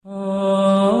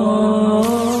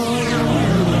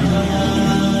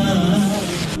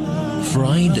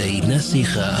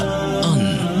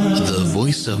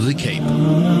of the Cape.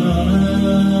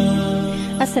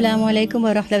 Assalamu alaikum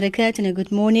wa rahmatullahi wa barakatuh, and a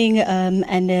good morning.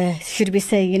 Should we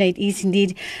say, it is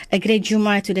indeed a great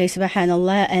Jummah today,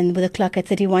 subhanallah, and with the clock at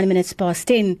 31 minutes past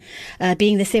 10,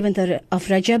 being the 7th of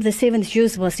Rajab, the 7th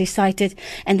juz was recited,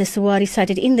 and the surah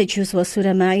recited in the juz was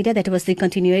Surah Ma'idah, that was the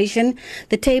continuation.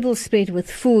 The table spread with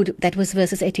food, that was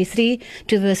verses 83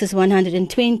 to verses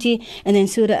 120, and then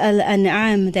Surah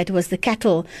Al-An'am, that was the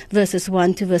cattle, verses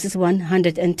 1 to verses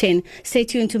 110. Stay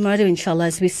tuned tomorrow, inshallah,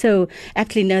 as we so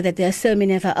aptly know that there are so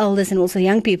many of our elders and also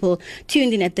young people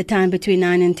tuned in at the time between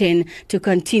 9 and 10 to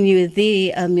continue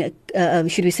the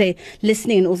should we say,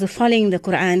 listening and also following the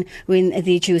Quran when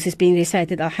the juz is being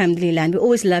recited, alhamdulillah. And we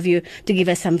always love you to give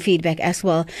us some feedback as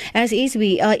well. As is,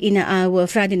 we are in our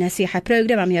Friday Naseegah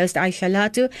program. I'm your host, Aisha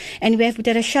Latu, and we have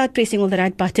Dr. Rashad pressing all the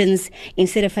right buttons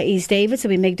instead of Faiz David. So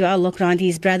we make dua, Allah grant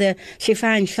his brother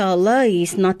Shifa, inshallah.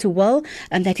 He's not too well,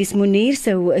 and that is Munir.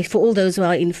 So for all those who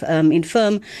are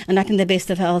infirm and not in the best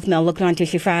of health, may Allah grant you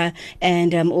Shifa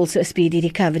and also a speedy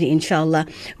recovery, inshallah.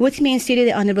 With me in studio,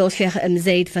 the Honorable Sheikh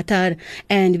Zaid Fatah,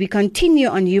 and we continue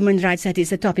on human rights. That is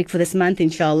the topic for this month,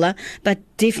 inshallah, but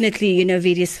definitely,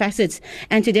 various facets.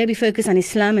 And today we focus on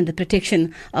Islam and the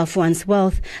protection of one's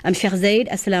wealth. Sheikh Zaid,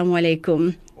 assalamu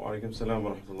alaikum.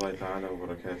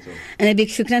 And a big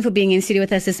shukran for being in studio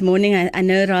with us this morning. I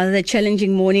know rather a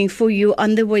challenging morning for you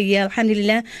on the way here,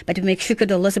 alhamdulillah, but we make shukr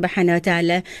to Allah subhanahu wa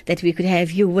ta'ala that we could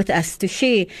have you with us to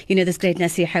share, this great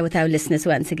nasiha with our listeners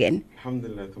once again.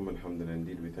 Alhamdulillah, alhamdulillah.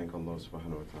 Indeed, we thank Allah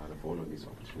subhanahu wa ta'ala for all of these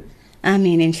opportunities.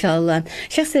 Ameen, inshallah.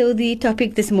 Sheikh, so the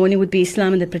topic this morning would be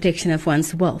Islam and the protection of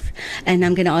one's wealth. And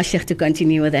I'm going to ask Sheikh to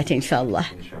continue with that, inshallah.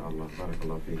 Inshallah.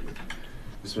 Barakallah feekum.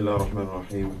 Bismillah ar-Rahman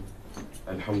ar-Rahim.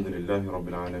 Alhamdulillahi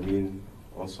Rabbil Alameen.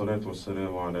 Wassalatu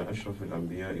wassalamu ala ashraf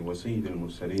al-anbiya'i wa sayyid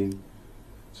al-mursaleen.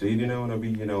 Sayyidina wa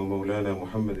nabiyyina wa mawlana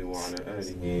Muhammadin wa ala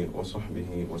alihi wa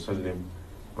sahbihi wa sallim.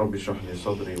 Rabbi shrah li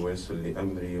sadri wa yassir li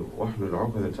amri wa hlul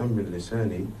 'uqdatan min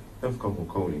lisani yafqahu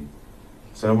qawli.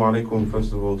 Assalamu alaikum,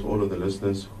 first of all, to all of the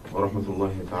listeners. Wa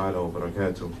rahmatullahi ta'ala wa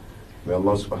barakatuh. May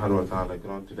Allah subhanahu wa ta'ala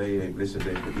grant today a blessed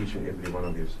day for each and every one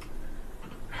of you.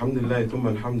 Alhamdulillah, thumma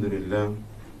alhamdulillah.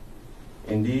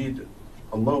 Indeed,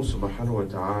 Allah subhanahu wa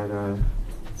ta'ala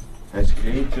has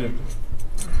created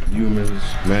humans,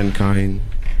 mankind,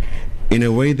 in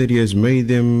a way that He has made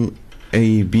them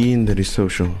a being that is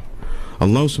social.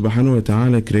 Allah subhanahu wa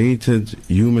ta'ala created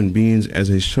human beings as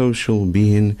a social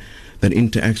being that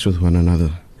interacts with one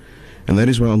another. And that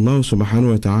is why Allah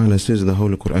subhanahu wa ta'ala says in the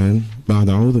Holy Quran, بعد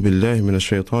أعوذ بالله من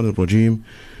الشيطان الرجيم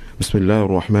بسم الله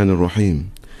الرحمن الرحيم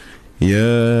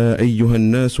يا أيها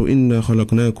الناس إنا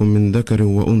خلقناكم من ذكر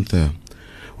وأنثى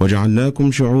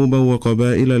وجعلناكم شعوبا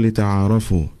وقبائل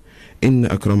لتعارفوا إن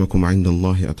أكرمكم عند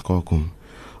الله أتقاكم.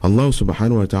 Allah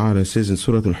subhanahu wa ta'ala says in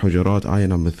Surah Al-Hujurat, ayah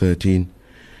number 13,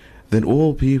 that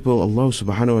all people, Allah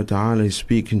subhanahu wa ta'ala is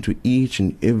speaking to each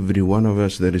and every one of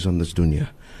us that is on this dunya.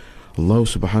 Allah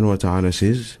subhanahu wa ta'ala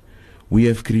says, we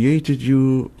have created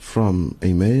you from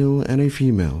a male and a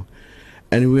female,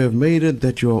 and we have made it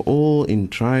that you are all in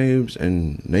tribes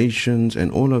and nations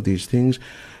and all of these things,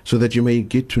 so that you may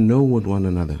get to know one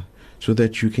another, so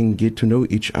that you can get to know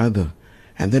each other.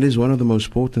 And that is one of the most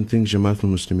important things,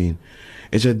 Jamaatul Muslimin,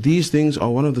 is that these things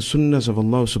are one of the sunnahs of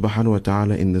Allah subhanahu wa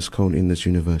ta'ala in this kawn, in this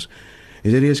universe,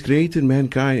 is that He has created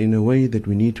mankind in a way that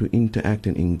we need to interact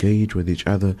and engage with each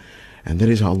other. And that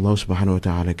is how Allah subhanahu wa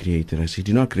ta'ala created us. He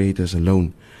did not create us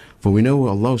alone. For we know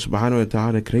Allah subhanahu wa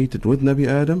ta'ala created with Nabi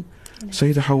Adam,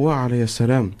 Sayyidah Hawa alayhi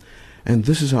salam. And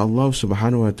this is how Allah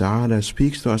subhanahu wa ta'ala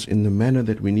speaks to us in the manner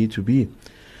that we need to be.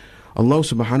 Allah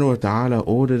subhanahu wa ta'ala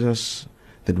ordered us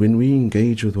that when we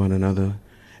engage with one another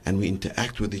and we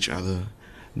interact with each other,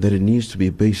 that it needs to be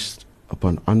based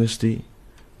upon honesty,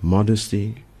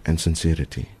 modesty, and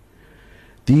sincerity.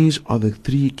 These are the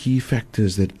three key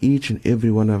factors that each and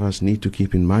every one of us need to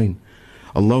keep in mind.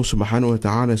 Allah subhanahu wa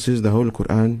ta'ala says the whole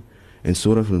Quran in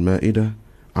Surah Al-Ma'idah,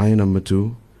 ayah number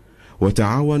 2,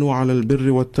 وَتَعَاوَنُوا عَلَى الْبِرِّ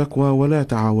وَالتَّقْوَى وَلَا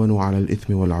تَعَاوَنُوا عَلَى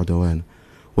الْإِثْمِ وَالْعُدْوَانِ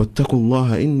وَاتَّقُوا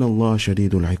اللَّهَ إِنَّ اللَّهَ شَدِيدُ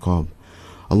الْعِقَابِ.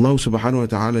 Allah subhanahu wa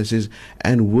ta'ala says,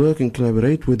 and work and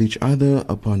collaborate with each other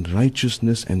upon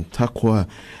righteousness and taqwa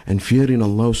and fearing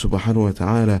Allah subhanahu wa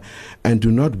ta'ala, and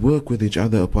do not work with each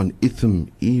other upon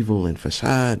ithm, evil and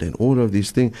fasad and all of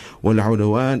these things,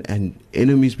 wal-'udwan, and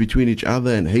enemies between each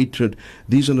other and hatred.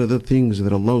 These are the things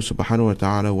that Allah subhanahu wa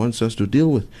ta'ala wants us to deal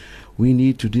with. We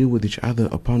need to deal with each other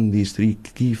upon these three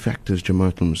key factors,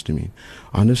 Jamaatul Muslimin: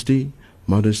 honesty,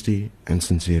 modesty, and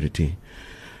sincerity.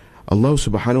 Allah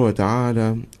subhanahu wa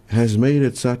ta'ala has made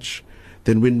it such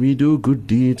that when we do good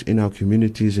deeds in our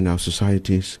communities, in our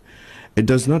societies, it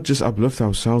does not just uplift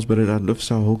ourselves, but it uplifts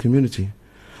our whole community.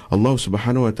 Allah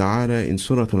subhanahu wa ta'ala in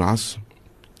Surah Al-Asr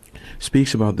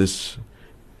speaks about this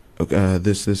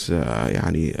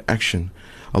action.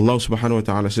 Allah subhanahu wa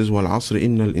ta'ala says, وَالْعَصْرِ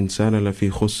إِنَّ الْإِنسَانَ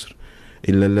لَفِي خُسْرٍ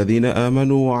إِلَّا الَّذِينَ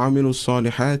آمَنُوا وَعَمِلُوا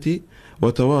الصَّالِحَاتِ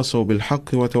وَتَوَاصَوْا بِالْحَقِّ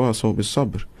وَتَوَاصَوْا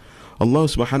بِالصَّبْرِ. Allah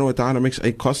subhanahu wa ta'ala makes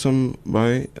a qasam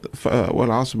by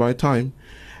wal-asr, by time,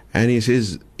 and He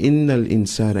says, إِنَّ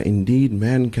الْإِنسَانَ, indeed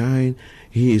mankind,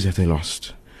 he is at a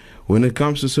loss. When it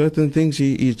comes to certain things,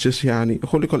 he is just خُلِقَ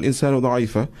الْإِنسَانُ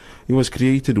ضَعِيفًا, he was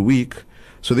created weak.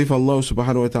 So therefore Allah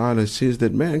subhanahu wa ta'ala says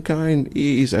that mankind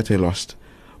is at a loss.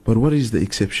 But what is the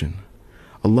exception?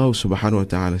 Allah subhanahu wa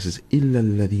ta'ala says, إِلَّا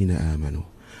الَّذِينَ آمَنُوا,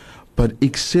 but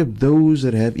except those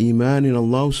that have iman in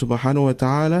Allah subhanahu wa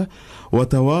ta'ala,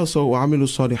 وَتَوَاصَوْا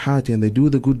وَعَمِلُوا الصَّالِحَاتِ, and they do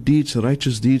the good deeds, the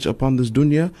righteous deeds upon this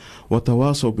dunya,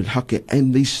 وَتَوَاصَوْا بِالْحَقِّ,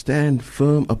 and they stand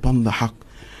firm upon the haqq.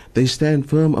 They stand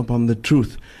firm upon the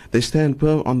truth. They stand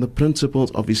firm on the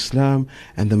principles of Islam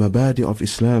and the mabadi of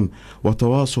Islam.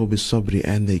 وَتَوَاصَوْا بِالصَّبْرِ,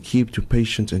 and they keep to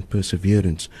patience and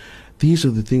perseverance. These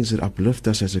are the things that uplift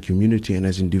us as a community and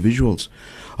as individuals.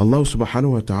 Allah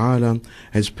subhanahu wa ta'ala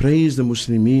has praised the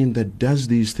Muslimin that does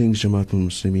these things, Jamaatul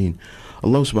Muslimin.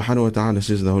 Allah subhanahu wa ta'ala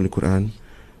says in the Holy Quran,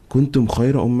 كُنْتُمْ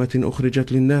خَيْرَ أُمَّةٍ أُخْرِجَتْ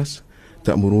لِلنَّاسِ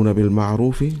تَأْمُرُونَ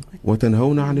بِالْمَعْرُوفِ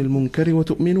وَتَنْهَوْنَ عَنِ الْمُنْكَرِ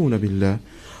وَتُؤْمِنُونَ بِاللَّهِ.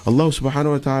 Allah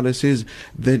subhanahu wa ta'ala says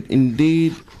that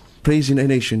indeed, praising a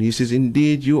nation, He says,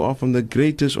 indeed you are from the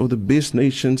greatest or the best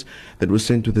nations that were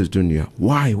sent to this dunya.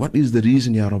 Why? What is the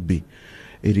reason, Ya Rabbi?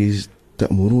 It is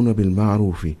تَأْمُرُونَ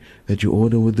بِالْمَعْرُوفِ, that you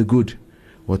order with the good,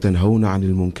 وَتَنْهَوْنَ عَنِ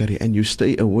الْمُنْكَرِ, and you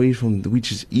stay away from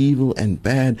which is evil and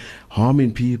bad,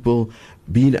 harming people,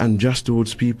 being unjust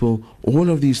towards people.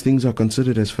 All of these things are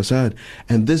considered as fasad,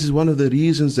 and this is one of the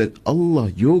reasons that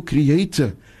Allah, your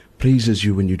Creator, praises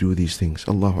you when you do these things.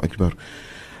 Allahu Akbar.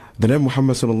 The Nabi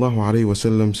Muhammad sallallahu alayhi wa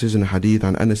sallam says in a hadith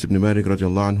on Anas ibn Malik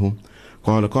radiallahu anhu,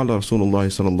 قال رسول الله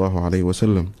صلى الله عليه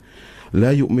وسلم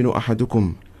لا يؤمن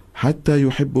أحدكم حتى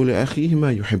يحب لأخيه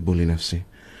ما يحب لنفسه,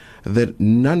 that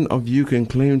none of you can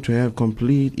claim to have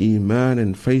complete iman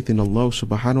and faith in Allah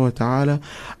subhanahu wa ta'ala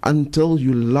until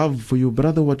you love for your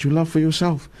brother what you love for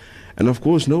yourself. And of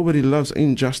course nobody loves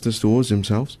injustice towards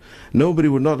themselves. Nobody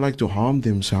would not like to harm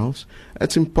themselves.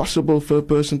 It's impossible for a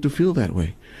person to feel that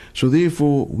way. So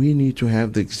therefore we need to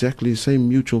have the exactly same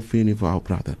mutual feeling for our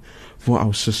brother, for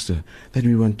our sister, that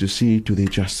we want to see to their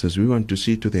justice, we want to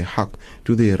see to their haqq,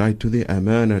 to their right, to their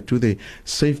amana, to their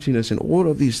safetiness, and all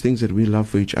of these things that we love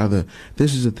for each other.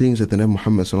 This is the things that the Nabi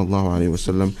Muhammad sallallahu alayhi wa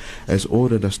sallam has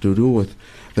ordered us to do with.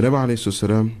 The Nabi alayhi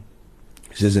sallam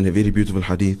says in a very beautiful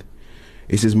hadith,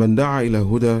 he says, من دعا إلى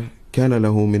هدى كان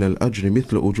له من الأجر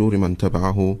مثل أجور من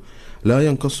تبعه لا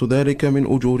ينقص ذلك من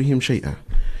أجورهم شيئا.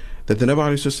 That the Nabi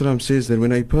alayhi sallam says that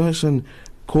when a person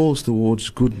calls towards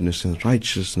goodness and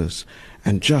righteousness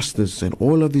and justice and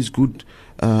all of these good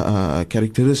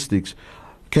characteristics,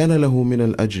 كان له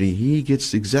من الأجر, he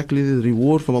gets exactly the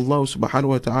reward from Allah subhanahu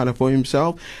wa ta'ala for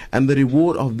himself, and the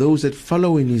reward of those that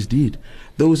follow in his deed.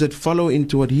 Those that follow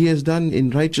into what he has done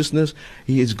in righteousness,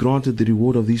 he is granted the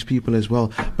reward of these people as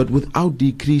well, but without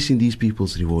decreasing these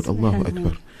people's reward. Allahu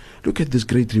Akbar. Look at this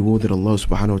great reward that Allah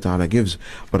subhanahu wa ta'ala gives.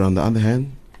 But on the other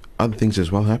hand, other things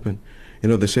as well happen. You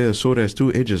know, they say a sword has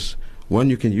two edges. One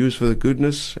you can use for the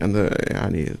goodness and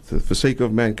for sake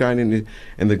of mankind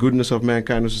and the goodness of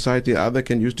mankind and society. The other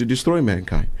can use to destroy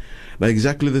mankind. Now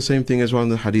exactly the same thing as well in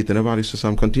the hadith. The Nabi alayhi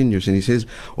salam continues and he says,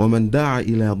 وَمَنْ دَعَ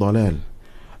إِلَى ضَلَالٍ,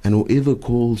 and whoever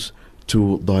calls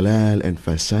to dalal and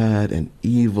fasad and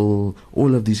evil,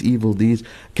 all of these evil deeds,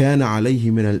 كَانَ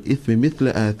عَلَيْهِ مِنَ الْإِثْمِ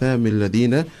مِثْلَ آثَامِ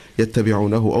الَّذِينَ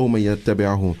يَتَّبِعُونَهُ أَوْ مَنْ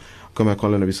يَتَّبِعَهُ.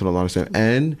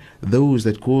 And those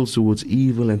that call towards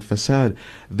evil and fasad,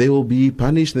 they will be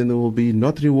punished, and they will be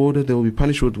not rewarded. They will be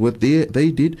punished with what they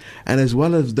did, and as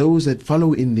well as those that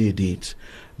follow in their deeds,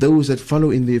 those that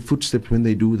follow in their footsteps when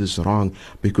they do this wrong,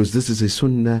 because this is a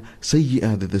sunnah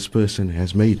sayyi'ah that this person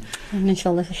has made. And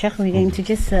inshallah, Shaykh, we're going to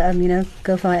just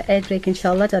go for our ad break,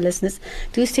 inshallah, to our listeners.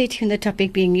 Do stay tuned. The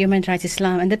topic being human rights,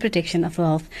 Islam, and the protection of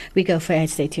wealth. We go for ad.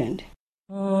 Stay tuned.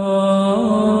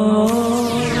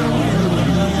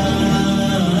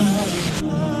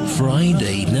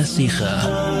 Friday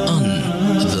Naseegah on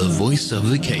the Voice of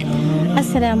the Cape.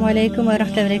 Assalamu alaikum wa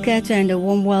rahmatullahi wa barakatuh, and a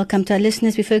warm welcome to our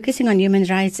listeners. We're focusing on human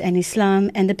rights and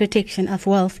Islam and the protection of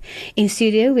wealth. In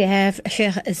studio we have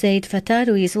Sheikh Zaid Fattar,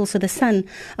 who is also the son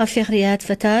of Sheikh Riyad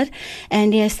Fattar,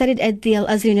 and he has studied at the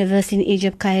Al-Azhar University in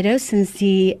Egypt, Cairo, since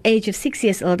the age of 6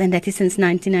 years old, and that is since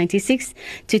 1996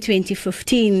 to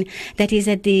 2015. That is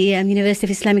at the University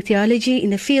of Islamic Theology in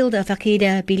the field of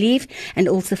Aqidah, belief, and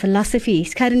also philosophy.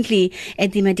 He's currently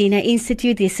at the Medina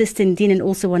Institute, the assistant dean, and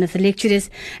also one of the lecturers.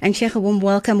 And Sheikh, a warm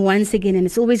welcome once again. And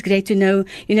it's always great to know,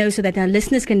 so that our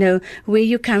listeners can know where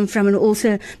you come from, and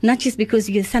also not just because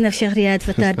you're the son of Sheikh Riyad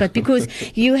Fattar, but because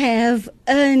you have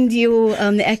earned your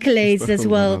accolades as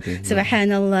well.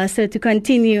 Subhanallah. So to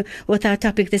continue with our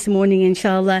topic this morning,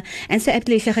 inshallah. And so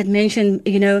aptly Sheikh had mentioned,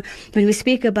 when we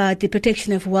speak about the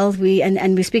protection of wealth,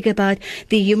 and we speak about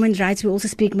the human rights, we also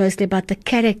speak mostly about the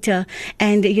character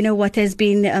and what has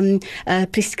been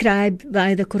prescribed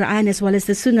by the Quran as well as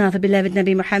the Sunnah of the beloved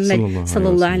Nabi Muhammad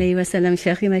sallallahu alayhi wa sallam.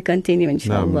 Sheikh, you may continue,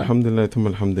 inshallah. Alhamdulillah,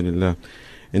 alhamdulillah.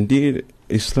 Indeed,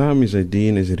 Islam is a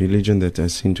deen, is a religion that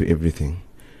has seen to everything.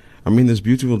 I mean, this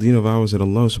beautiful deen of ours that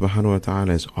Allah subhanahu wa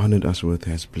ta'ala has honored us with,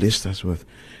 has blessed us with,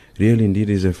 really indeed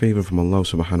is a favor from Allah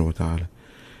subhanahu wa ta'ala.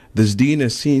 This deen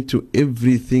has seen to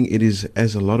everything. It is,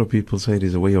 as a lot of people say, it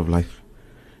is a way of life.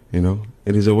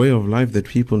 It is a way of life that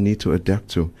people need to adapt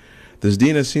to. This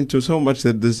deen has seen to so much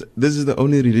that this is the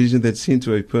only religion that's seen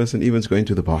to a person even going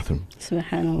to the bathroom.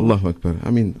 Subhanallah. Allahu Akbar.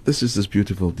 I mean, this is this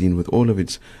beautiful deen with all of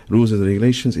its rules and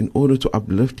regulations in order to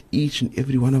uplift each and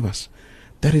every one of us.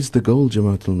 That is the goal,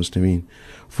 Jamaatul Muslimin.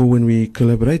 For when we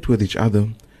collaborate with each other,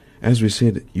 as we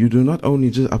said, you do not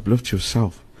only just uplift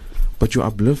yourself, but you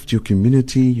uplift your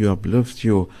community, you uplift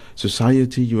your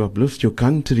society, you uplift your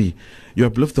country, you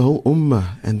uplift the whole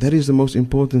ummah. And that is the most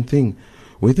important thing.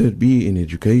 Whether it be in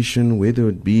education, whether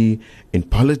it be in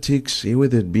politics,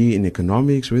 whether it be in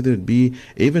economics, whether it be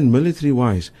even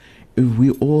military-wise, if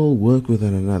we all work with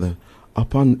one another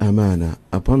upon amana,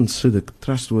 upon sidq,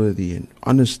 trustworthy and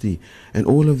honesty, and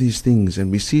all of these things, and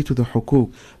we see to the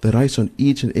hukuk, the rights on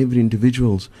each and every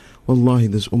individuals, wallahi,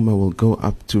 this ummah will go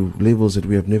up to levels that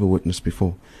we have never witnessed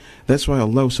before. That's why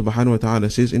Allah subhanahu wa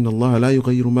ta'ala says, إِنَّ اللَّهَ لَا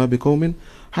يُغَيِّرُ مَا بِقَوْمٍ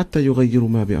حَتَّى يُغَيِّرُ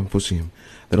مَا بِأَنفُسِهِمْ.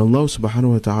 That Allah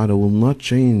subhanahu wa ta'ala will not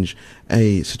change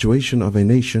a situation of a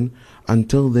nation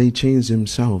until they change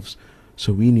themselves.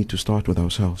 So we need to start with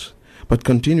ourselves. But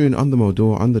continuing on the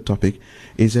mawdu', on the topic,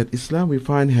 is that Islam, we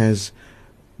find, has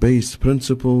based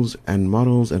principles and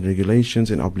morals and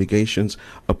regulations and obligations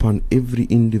upon every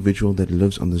individual that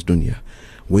lives on this dunya,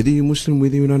 whether you're Muslim,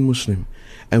 whether you're non-Muslim.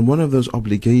 And one of those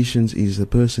obligations is the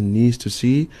person needs to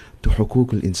see to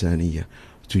hukuk al-insaniyya,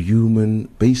 to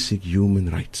basic human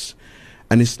rights.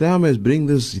 And Islam has bring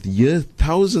this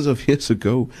thousands of years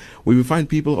ago, where we find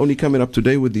people only coming up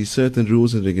today with these certain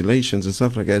rules and regulations and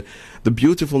stuff like that. The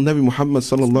beautiful Nabi Muhammad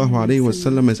sallallahu alayhi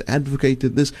wasallam has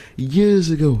advocated this years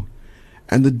ago.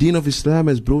 And the deen of Islam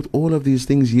has brought all of these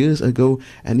things years ago,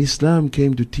 and Islam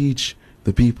came to teach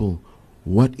the people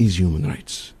what is human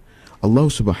rights. Allah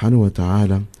subhanahu wa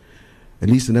ta'ala, at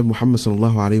least the Nabi Muhammad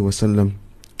sallallahu alayhi wasallam,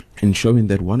 in showing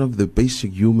that one of the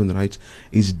basic human rights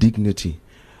is dignity.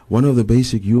 One of the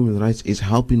basic human rights is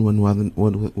helping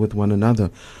with one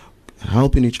another,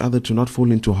 helping each other to not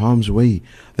fall into harm's way.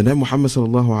 The Nabi Muhammad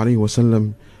sallallahu alayhi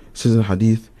wasallam says in a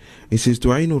hadith, he says,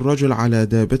 تُعِينُ الرَّجُلَ عَلَى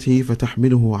دَابَتِهِ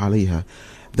فَتَحْمِلُهُ عَلَيْهَا.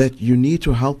 That you need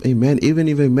to help a man, even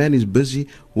if a man is busy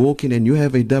walking and you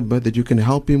have a dabba that you can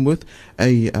help him with,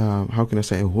 a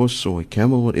horse or a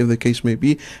camel, whatever the case may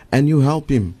be, and you help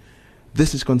him.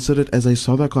 This is considered as a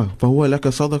sadaqah. فَهُوَ لَكَ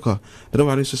صَدَقَةً. The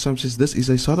Nabi says, this is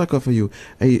a sadaqah for you,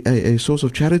 a source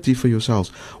of charity for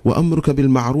yourselves. وَأَمْرُكَ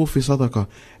بِالْمَعْرُوفِ صَدَقَةً.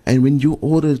 And when you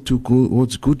order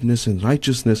towards goodness and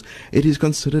righteousness, it is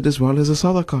considered as well as a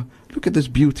sadaqah. Look at this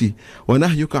beauty.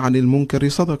 وَنَهْيُكَ عَنِ الْمُنْكَرِ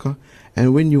صَدَقَةً.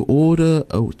 And when you order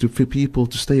for people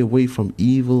to stay away from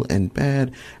evil and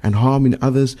bad and harming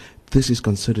others, this is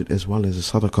considered as well as a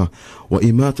sadaqah.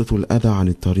 وَإِمَاتَةُ الْأَذَى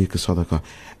عَنِ الطَّرِيقِ صَدَقَةً.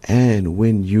 And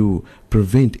when you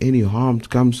prevent any harm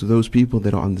comes to those people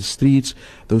that are on the streets,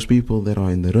 those people that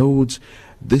are in the roads,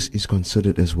 this is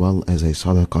considered as well as a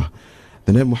sadaqah.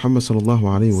 The Nabi Muhammad sallallahu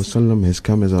alayhi wasallam has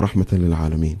come as a rahmatan lil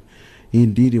alameen.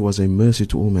 Indeed, he was a mercy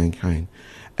to all mankind.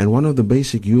 And one of the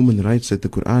basic human rights that the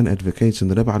Quran advocates and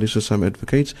the Nabi alayhi wasallam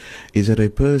advocates is that a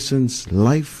person's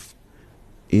life,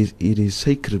 it is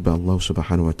sacred by Allah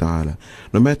subhanahu wa ta'ala.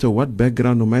 No matter what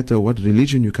background, no matter what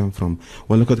religion you come from.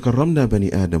 وَلَقَدْ كَرَّمْنَا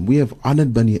بَنِي آدَمَ. We have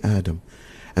honored Bani Adam.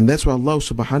 And that's why Allah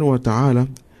subhanahu wa ta'ala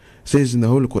says in the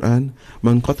whole Quran,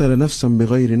 مَنْ قَتَلَ نَفْسًا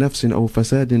بِغَيْرِ نَفْسٍ أَوْ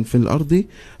فَسَادٍ فِي الْأَرْضِ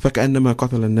فَكَأَنَّمَا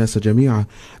قَتَلَ النَّاسَ جَمِيعًا.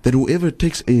 That whoever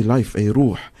takes a life, a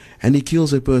ruh, and he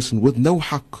kills a person with no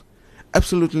haqq,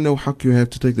 absolutely no haqq, you have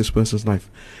to take this person's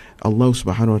life. Allah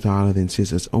subhanahu wa ta'ala then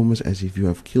says, it's almost as if you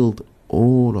have killed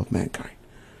all of mankind.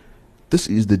 This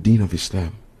is the deen of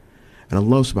Islam. And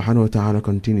Allah subhanahu wa ta'ala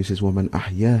continues, says, وَمَنْ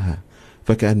أَحْيَاهَا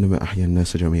فَكَأَنَّمَا أَحْيَا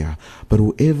النَّاسَ جَمِيعًا. But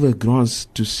whoever grants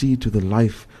to see to the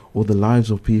life or the lives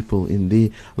of people in their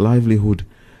livelihood,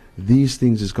 these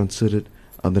things is considered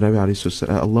The Nabi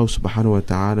Allah subhanahu wa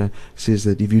ta'ala says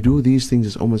that if you do these things,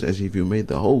 it's almost as if you made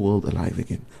the whole world alive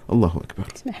again. Allahu Akbar.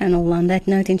 SubhanAllah. On that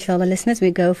note, inshallah, listeners, we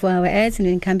go for our ads and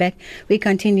then come back. We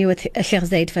continue with Sheikh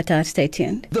Zaid Fattar. Stay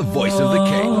tuned. The Voice of the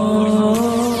Cape.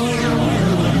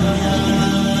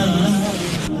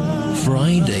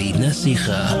 Friday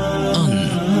Naseegah on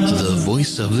The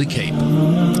Voice of the Cape.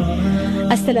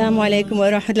 Assalamu alaikum wa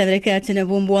rahmatullahi wa barakatuh.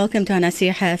 Warm welcome to our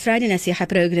Naseegah, Friday Naseegah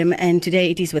program, and today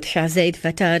it is with Sheikh Zaid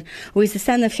Fattar, who is the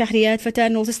son of Shahriyat Fattar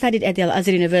and also studied at the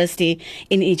Al-Azhar University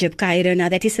in Egypt, Cairo. Now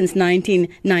that is since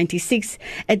 1996,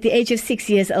 at the age of 6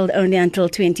 years old only until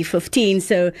 2015.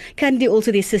 So currently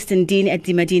also the assistant dean at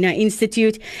the Medina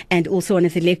Institute and also one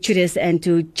of the lecturers. And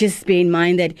to just bear in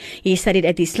mind that he studied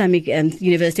at the Islamic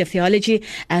University of Theology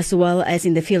as well as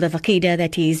in the field of Aqidah,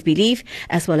 that he is belief,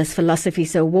 as well as philosophy.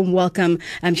 So warm welcome,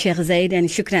 Sheikh Zaid, and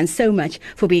shukran so much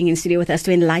for being in studio with us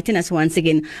to enlighten us once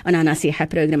again on our Naseegah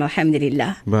program.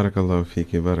 Alhamdulillah. Barakallahu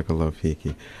fiki, barakallahu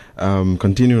fiki.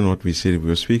 Continuing what we said, we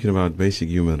were speaking about basic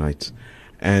human rights.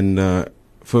 And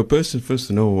for a person first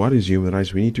to know what is human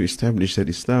rights, we need to establish that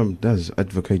Islam does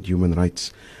advocate human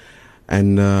rights.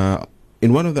 And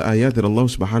in one of the ayat that Allah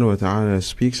subhanahu wa ta'ala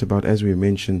speaks about, as we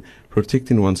mentioned,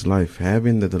 protecting one's life,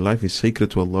 having that the life is sacred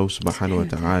to Allah subhanahu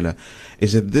wa ta'ala,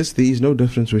 is that there is no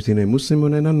difference between a Muslim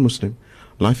and a non-Muslim.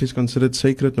 Life is considered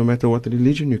sacred no matter what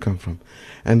religion you come from.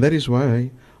 And that is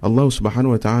why Allah subhanahu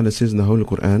wa ta'ala says in the Holy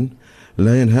Quran,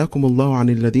 لا ينهاكم الله عن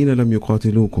الذين لم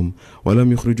يقاتلوكم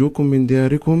ولم يخرجوكم من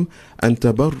دياركم أن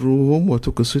تبروهم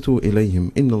وتقسطوا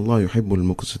إليهم إن الله يحب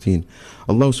المقسطين.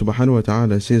 Allah subhanahu wa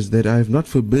ta'ala says that I have not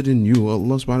forbidden you,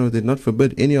 Allah subhanahu wa ta'ala did not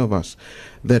forbid any of us,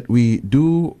 that we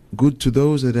do good to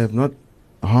those that have not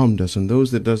harmed us and those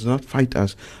that does not fight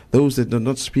us, those that do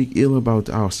not speak ill about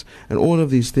us, and all of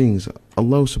these things.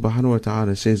 Allah subhanahu wa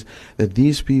ta'ala says that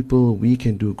these people, we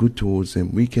can do good towards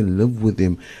them, we can live with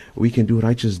them, we can do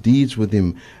righteous deeds with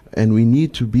them, and we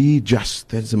need to be just.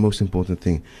 That's the most important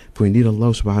thing. For indeed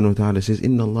Allah subhanahu wa ta'ala says,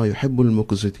 Inna Allah yuhibbul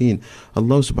muqsitin.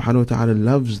 Allah subhanahu wa ta'ala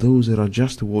loves those that are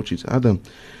just towards each other.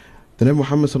 The Nabi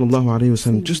Muhammad sallallahu alayhi wa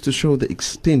sallam, just to show the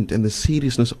extent and the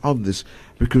seriousness of this,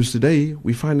 because today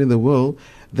we find in the world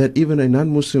that even a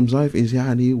non-Muslim's life is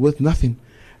worth nothing.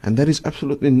 And that is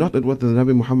absolutely not what the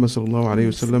Nabi Muhammad sallallahu alayhi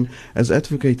wa sallam has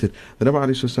advocated. The Nabi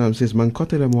alayhi sallam says, Man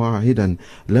qatala mu'ahidan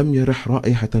lam yarih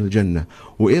ra'ihat al-jannah.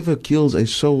 Whoever kills a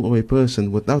soul or a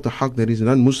person without a haqq, that is a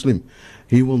non-Muslim,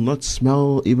 he will not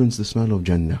smell even the smell of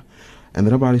Jannah. And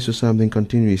the Rabbi ﷺ then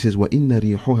continues, he says, وَإِنَّ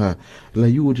رِيحُهَا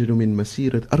لَيُوجَدُ مِنْ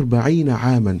مَسِيرَةِ 40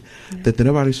 عَامًا. That the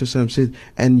Rabbi ﷺ said,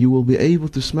 and you will be able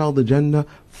to smell the Jannah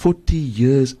 40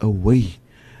 years away.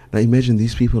 Now imagine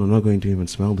these people are not going to even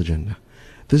smell the Jannah.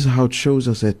 This is how it shows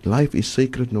us that life is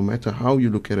sacred no matter how you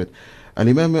look at it.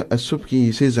 Al-Imam As-Subki,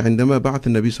 he says, عندما بعث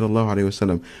النبي صلى الله عليه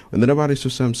وسلم, when the Rabbi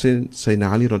ﷺ sent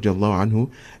Sayyidina Ali radiallahu anhu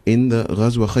in the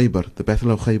Ghazwa Khaybar, the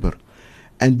Battle of Khaybar.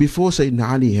 And before Sayyidina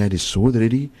Ali, he had his sword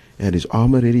ready, he had his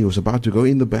armor ready, he was about to go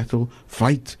in the battle,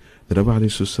 fight. The Rabbi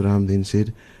ﷺ then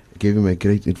said, gave him a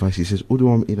great advice. He says,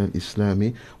 Ud'um ila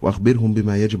al-Islami wa akhbirhum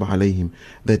bima yajib alayhim.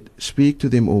 That speak to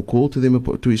them or call to them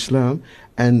to Islam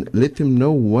and let them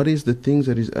know what is the things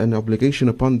that is an obligation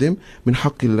upon them min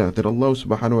haqqillah, that Allah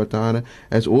subhanahu wa ta'ala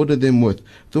has ordered them with.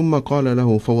 ثم قال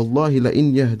له فوالله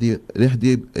لئن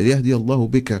يهدي الله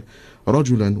بك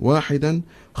رجلا واحدا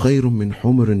خير من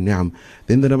حمر النعم.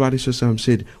 Then the Nabi ﷺ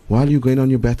said, while you're going on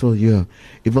your battle here,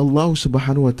 if Allah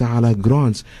subhanahu wa ta'ala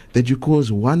grants that you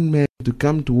cause one man to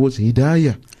come towards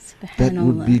hidayah, that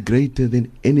would be greater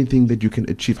than anything that you can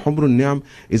achieve. Humr al-Ni'am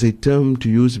is a term to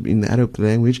use in the Arabic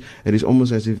language. It is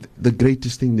almost as if the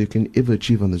greatest thing that you can ever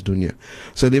achieve on this dunya.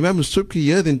 So the Imam al-Subki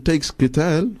here then takes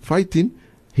qital, fighting,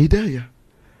 hidayah,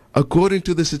 according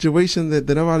to the situation that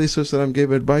the Nabi ﷺ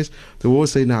gave advice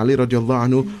towards Sayyidina Ali radiallahu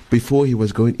anhu before he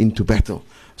was going into battle.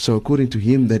 So according to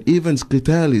him, that even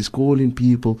qital is calling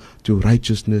people to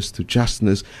righteousness, to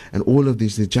justness, and all of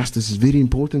this. The justice is very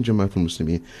important, Jama'at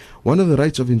al-Muslimin. One of the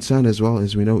rights of insan as well,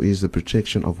 as we know, is the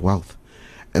protection of wealth.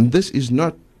 And this is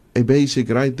not a basic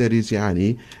right that is,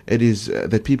 it is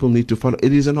that people need to follow.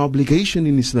 It is an obligation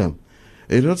in Islam.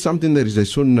 It's not something that is a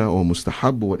sunnah or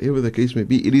mustahab or whatever the case may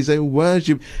be. It is a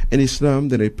wajib in Islam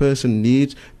that a person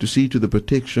needs to see to the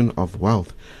protection of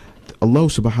wealth. Allah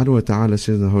subhanahu wa ta'ala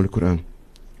says in the Holy Quran,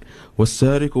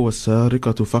 وَالسَّارِقُ وَالسَّارِقَةُ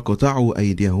فَقَطَعُوا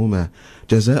أَيْدِيَهُمَا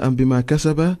جَزَاءً بِمَا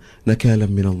كَسَبَ نَكَالًا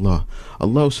مِنَ اللَّهِ.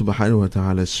 Allah subhanahu wa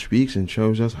ta'ala speaks and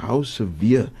shows us how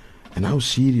severe and how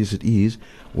serious it is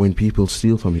when people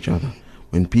steal from each other,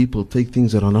 when people take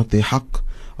things that are not their haqq.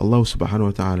 Allah subhanahu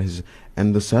wa ta'ala says,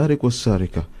 and the sariq was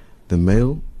sarika, the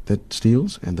male that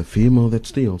steals and the female that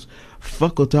steals,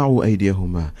 فَقَطَعُوا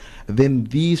أَيْدِيَهُمَا, then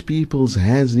these people's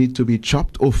hands need to be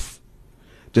chopped off.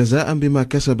 جَزَاءً بِمَا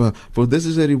كَسَبَا, for this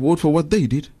is a reward for what they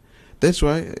did. That's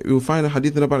why you'll find a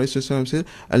hadith that Nabi said,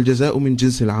 Al-jaza'u min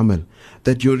jinsil amal,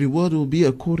 that your reward will be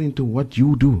according to what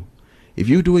you do. If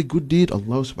you do a good deed,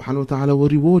 Allah subhanahu wa ta'ala will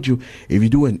reward you. If you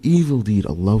do an evil deed,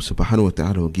 Allah subhanahu wa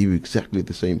ta'ala will give you exactly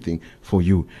the same thing for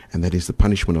you. And that is the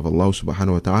punishment of Allah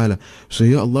subhanahu wa ta'ala. So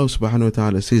here Allah subhanahu wa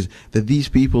ta'ala says that these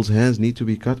people's hands need to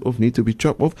be cut off, need to be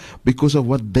chopped off because of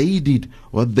what they did,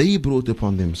 what they brought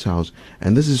upon themselves.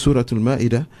 And this is Surah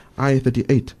Al-Ma'idah, ayah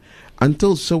 38.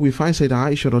 Until so we find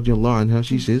Sayyidah Aisha radiallahu anha,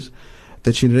 she says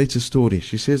that she narrates a story.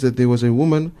 She says that there was a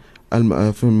woman from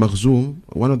Makhzum,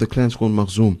 one of the clans called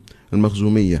Makhzum,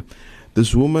 Al-Makhzumiyya.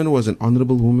 This woman was an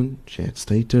honorable woman. She had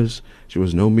status. She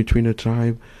was known between her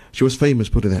tribe. She was famous,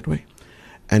 put it that way.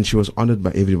 And she was honored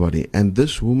by everybody. And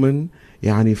this woman,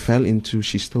 fell into,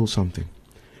 she stole something.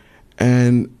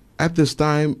 And at this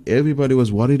time, everybody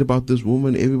was worried about this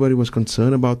woman. Everybody was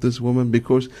concerned about this woman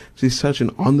because she's such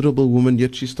an honorable woman,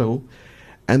 yet she stole.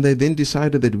 And they then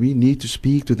decided that we need to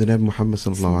speak to the Nabi Muhammad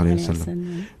sallallahu alaihi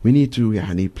wasallam. We need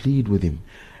to plead with him.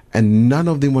 And none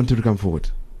of them wanted to come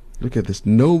forward. Look at this.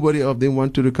 Nobody of them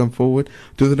wanted to come forward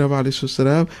to the Nabi alayhi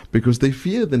salam because they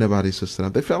feared the Nabi alayhi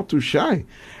salam. They felt too shy.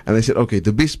 And they said, okay,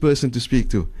 the best person to speak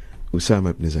to,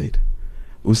 Usama ibn Zayd.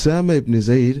 Usama ibn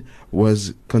Zayd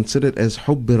was considered as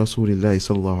Hubb Rasulullah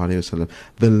sallallahu alayhi wasallam,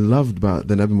 the loved by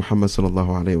the Nabi Muhammad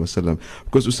sallallahu alayhi wasallam.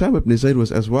 Because Usama ibn Zayd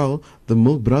was as well the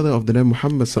milk brother of the Nabi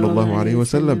Muhammad sallallahu alayhi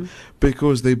wasallam,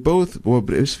 because they both were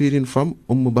breastfeeding from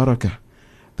Barakah.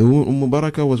 The woman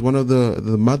Barakah was one of the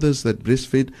mothers that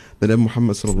breastfed the Nabi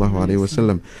Muhammad sallallahu alayhi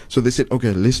wasallam. So they said,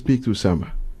 okay, let's speak to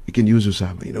Usama. We can use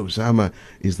Usama. Usama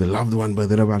is the loved one by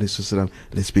the Nabi alayhi salam.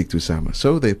 Let's speak to Usama.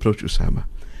 So they approach Usama.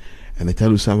 And they tell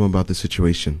Usama about the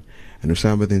situation. And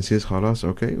Usama then says, Khalas,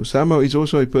 okay. Usama is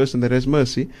also a person that has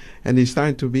mercy. And he's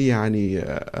trying to be,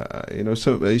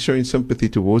 he's showing sympathy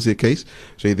towards their case.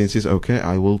 So he then says, okay,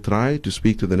 I will try to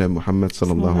speak to the Nabi Muhammad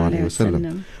sallallahu alayhi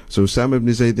wasallam. So Usama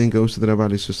ibn Zayd then goes to the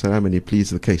Nabi alayhi salam and he pleads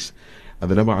the case.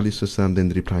 And the Nabi alayhi salam then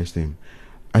replies to him,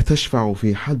 أَتَشْفَعُ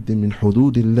فِي حَدٍّ مِّن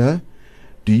حُدُودِ اللَّهِ,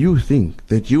 do you think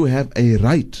that you have a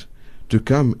right to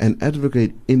come and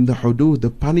advocate in the hudud,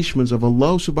 the punishments of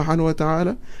Allah subhanahu wa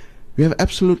ta'ala? We have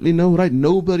absolutely no right.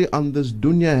 Nobody on this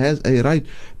dunya has a right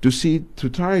to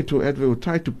try to advocate,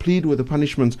 try to plead with the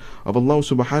punishments of Allah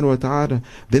subhanahu wa ta'ala.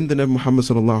 Then the Nabi Muhammad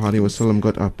sallallahu alayhi wa sallam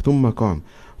got up, ثُمَّ قام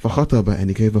فَخَطَبَ, and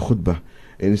he gave a khutbah.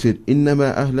 And he said,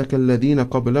 إِنَّمَا أَهْلَكَ الَّذِينَ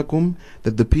قَبْلَكُمْ,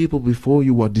 that the people before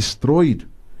you were destroyed.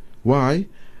 Why?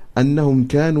 أَنَّهُمْ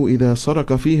كَانُوا إِذَا سَرَقَ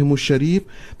فِيهِمُ الشَّرِيفِ,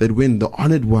 that when the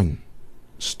honored one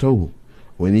stole,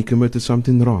 when he committed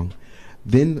something wrong,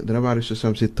 then the Nabi alayhi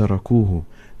salam said, تَرَكُوهُ,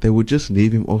 they would just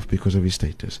leave him off because of his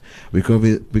status,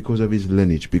 because of his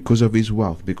lineage, because of his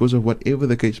wealth, because of whatever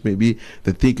the case may be.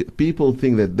 People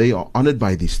think that they are honored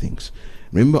by these things.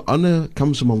 Remember, honor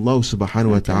comes from Allah subhanahu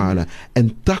wa ta'ala,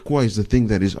 and taqwa is the thing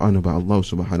that is honored by Allah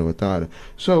subhanahu wa ta'ala.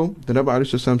 So the Nabi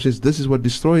alayhi salam says, this is what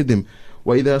destroyed them.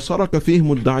 وَإِذَا سَرَقَ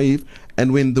فِيهِمُ الضَّعِيفِ,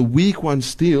 and when the weak one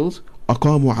steals,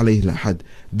 أَقَامُوا عَلَيْهِ الْحَدِّ,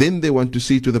 then they want to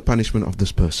see to the punishment of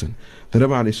this person. The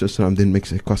Nabi alayhi salam then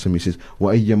makes a qasam. He says,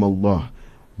 وَأَيَّمَ اللَّهِ,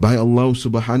 by Allah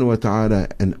subhanahu wa ta'ala,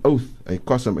 an oath, a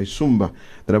qasam, a sumbah.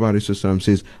 The Nabi alayhi salam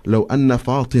says, لَوْ أَنَّ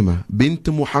فَاطِمَةَ بِنْتِ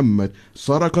مُحَمَّدٍ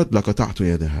سَرَقَتْ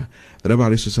لَقَطَعْتُ يَدَهَا. The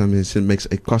Nabi alayhi salam makes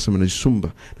a qasam and a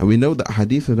sumbah. Now we know that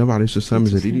hadith of the Nabi alayhi salam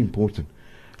is really important.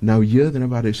 Now here the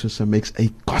Nabi alayhi salam makes a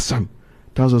qasam.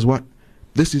 Tells us what?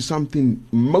 This is something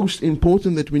most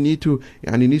important that we need to,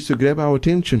 and it needs to grab our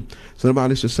attention. So Nabi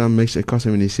alayhi salam makes a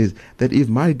qasam and he says that if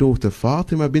my daughter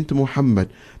Fatima bint Muhammad,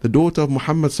 the daughter of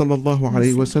Muhammad sallallahu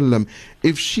alayhi wasallam,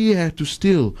 if she had to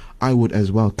steal, I would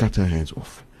as well cut her hands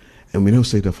off. And we know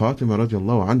Sayyidah Fatima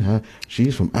radiallahu anha, she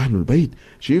is from Ahlul Bayt,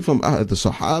 she is from the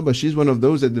Sahaba, she's one of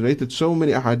those that narrated so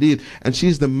many ahadith, and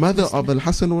she's the mother of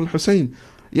Al-Hasan wal-Hussein.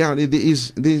 Yeah, there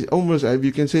is almost,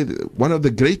 you can say, one of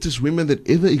the greatest women that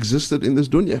ever existed in this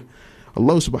dunya.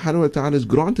 Allah subhanahu wa ta'ala has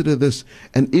granted her this.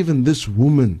 And even this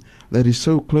woman that is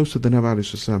so close to the Nabi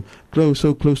alayhi salam,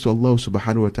 so close to Allah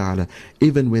subhanahu wa ta'ala,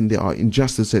 even when there are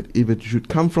injustice that if it should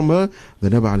come from her, the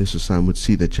Nabi alayhi salam would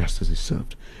see that justice is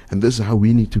served. And this is how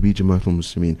we need to be Jama'at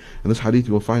al-Muslimin. And this hadith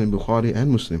you will find in Bukhari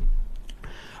and Muslim.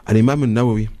 And Imam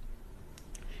al-Nawawi,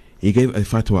 he gave a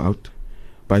fatwa out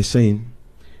by saying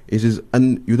It says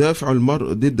أن يدافع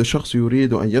المرء ضد الشخص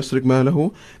يريد أن يسرق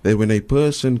ماله, that when a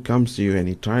person comes to you and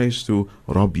he tries to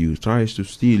rob you, tries to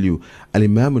steal you,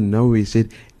 Al-Imam al-Nawawi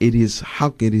said it is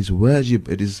haq, it is wajib,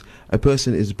 it is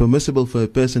permissible for a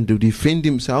person to defend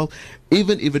himself,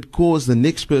 even if it causes the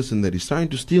next person that is trying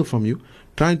to steal from you,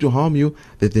 trying to harm you,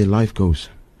 that their life goes,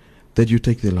 that you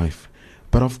take their life.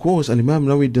 But of course, Al-Imam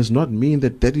Nawawi does not mean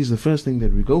that that is the first thing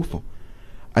that we go for.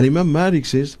 Al-Imam Malik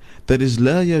says that is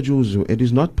la yajuzu, it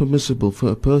is not permissible for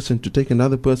a person to take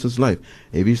another person's life.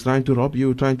 If he's trying to rob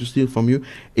you, trying to steal from you,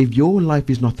 if your life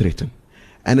is not threatened.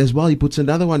 And as well, he puts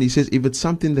another one, he says if it's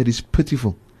something that is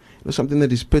pitiful, something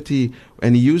that is pity,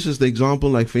 and he uses the example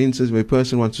like, for instance, where a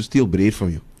person wants to steal bread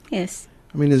from you. Yes.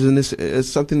 I mean, it's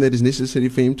something that is necessary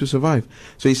for him to survive.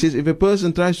 So he says if a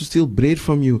person tries to steal bread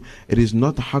from you, it is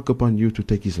not a haq upon you to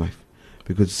take his life,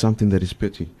 because it's something that is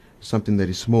petty, something that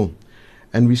is small.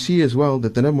 And we see as well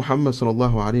that the Nabi Muhammad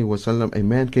sallallahu alayhi wa sallam, a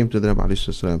man came to the Nabi alayhi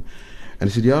sallam and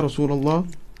he said, Ya Rasulullah,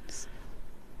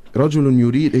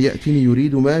 رجل يأتيني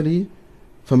يريد مالي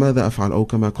فماذا أفعل, أو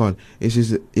كما قال. He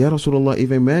says, Ya Rasulullah, if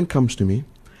a man comes to me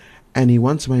and he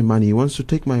wants my money, he wants to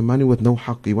take my money with no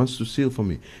haqq, he wants to steal from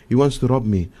me, he wants to rob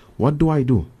me, what do I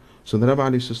do? So the Nabi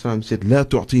alayhi sallam said, لا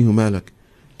تعطيه مالك,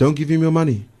 don't give him your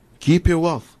money, keep your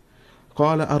wealth.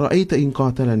 قال أرأيت إن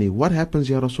قاتلني, what happens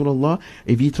Ya Rasulullah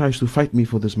if he tries to fight me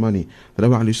for this money? The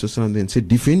Nabi alayhi sallam then said,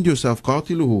 defend yourself,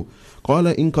 قاتله.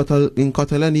 قال إن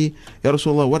قتلني Ya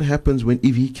Rasulullah, what happens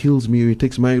if he kills me or he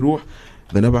takes my ruh?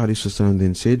 The Nabi alayhi sallam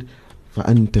then said,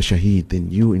 فأنت شهيد,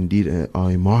 then you indeed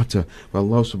are a martyr by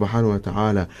Allah subhanahu wa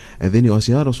ta'ala. And then he asked,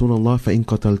 Ya Rasulullah, فإن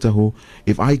قتلته,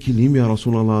 if I kill him Ya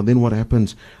Rasulullah, then what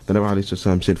happens? The Nabi alayhi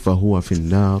sallam said, فهو في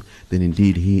النار, then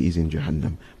indeed he is in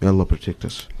Jahannam. May Allah protect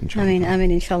us, inshallah. Ameen,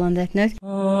 ameen, inshallah, on that note.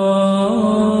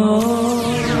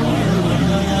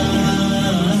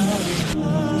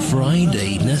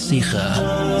 Friday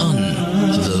Naseegah on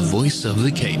The Voice of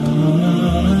the Cape.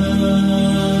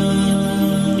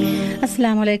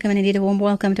 Assalamu alaikum, and indeed a warm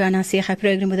welcome to our Naseegah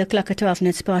program with the clock at 12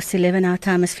 minutes past 11. Our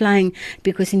time is flying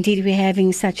because indeed we're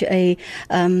having such a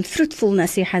fruitful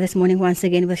Naseegah this morning once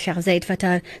again with Sheikh Zaid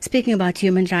Fattar speaking about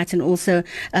human rights, and also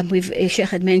Sheikh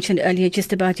had mentioned earlier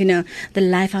just about, the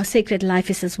life, how sacred life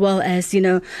is, as well as,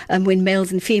 when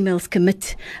males and females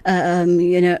commit,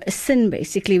 a sin,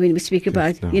 basically, when we speak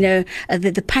about,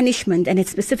 the punishment, and it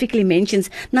specifically mentions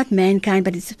not mankind,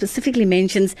 but it specifically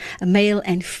mentions a male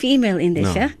and female in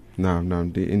this, yeah? No,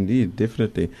 indeed,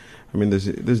 definitely. I mean, this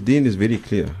deen is very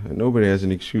clear. Nobody has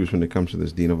an excuse when it comes to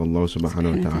this deen of Allah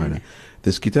subhanahu wa ta'ala.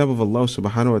 This kitab of Allah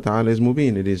subhanahu wa ta'ala is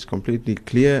mubin. It is completely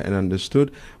clear and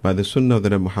understood by the sunnah of the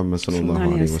Nabi Muhammad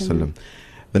sallallahu alayhi wa sallam.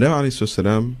 The Nabi alayhi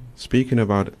sallam, speaking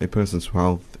about a person's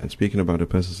wealth and speaking about a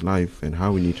person's life and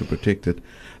how we need to protect it,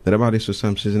 the Nabi alayhi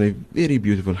sallam says in a very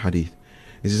beautiful hadith,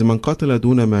 he says, Man qatala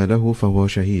duna ma lahu fahuwa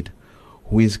shaheed.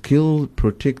 Who is killed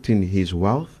protecting his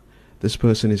wealth, this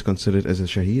person is considered as a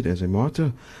shaheed, as a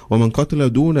martyr. وَمَنْ قَتَلَ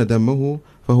دُونَ دَمَّهُ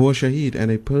فَهُوَ shaheed. And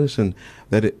a person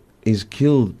that is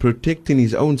killed protecting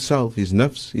his own self, his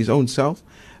nafs, his own self,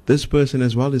 this person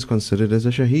as well is considered as a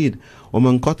shaheed.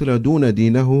 وَمَنْ قَتَلَ دُونَ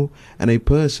دِينَهُ. And a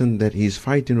person that he is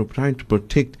fighting or trying to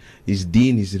protect his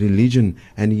deen, his religion,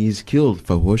 and he is killed,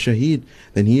 فَهُوَ shaheed.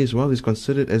 Then he as well is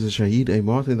considered as a shaheed, a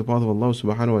martyr in the path of Allah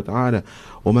subhanahu wa ta'ala.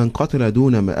 وَمَنْ قَتَلَ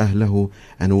دُونَ مَأَهْلَهُ.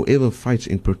 And whoever fights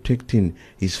in protecting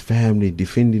his family,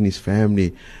 defending his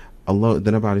family, Allah, the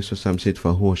Nabi alayhi sallam said,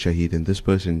 فَهُوَ shaheed. And this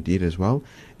person indeed as well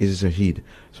is a shaheed.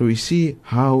 So we see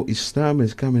how Islam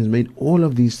has come and has made all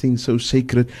of these things so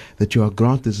sacred that you are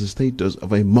granted the status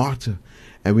of a martyr.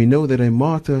 And we know that a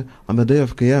martyr on the day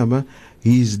of Qiyamah,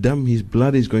 his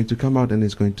blood is going to come out and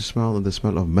is going to smell the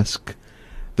smell of musk.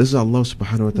 This is Allah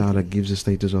subhanahu wa ta'ala gives the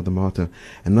status of the martyr.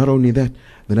 And not only that,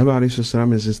 the Nabi alayhi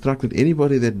sallam has instructed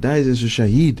anybody that dies as a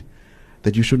shaheed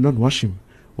that you should not wash him.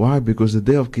 Why? Because the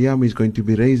day of Qiyamah is going to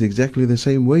be raised exactly the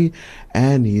same way,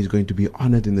 and he is going to be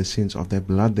honored in the sense of that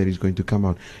blood that is going to come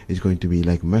out is going to be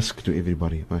like musk to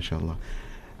everybody. MashaAllah.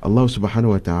 Allah subhanahu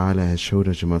wa ta'ala has showed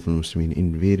us, Jamaatul Muslimin,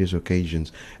 in various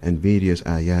occasions and various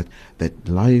ayat, that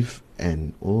life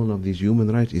and all of these human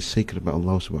rights is sacred by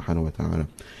Allah subhanahu wa ta'ala.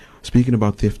 Speaking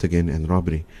about theft again and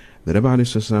robbery, the Rabbi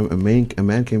alayhi a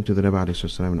man came to the Rabbi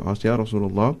alayhi and asked, Ya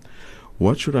Rasulullah,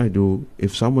 what should I do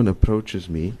if someone approaches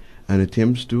me and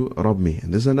attempts to rob me?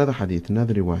 And this is another hadith,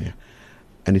 another riwayah,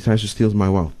 and he tries to steal my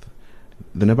wealth.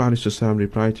 The Nabi ﷺ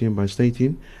replied to him by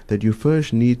stating that you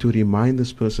first need to remind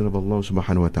this person of Allah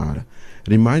subhanahu wa ta'ala.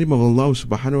 Remind him of Allah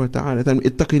subhanahu wa ta'ala.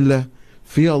 Ittaqillah,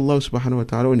 fear Allah subhanahu wa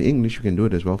ta'ala. In English you can do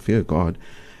it as well, fear God.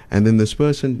 And then this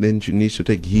person then needs to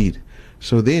take heed.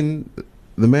 So then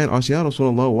the man asked, Ya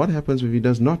Rasulullah, what happens if he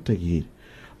does not take heed?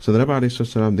 So the Nabi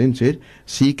ﷺ then said,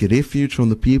 seek refuge from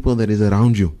the people that is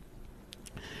around you.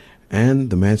 And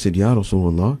the man said, Ya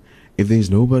Rasulullah, if there is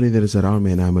nobody that is around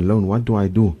me and I am alone, what do I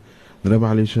do? The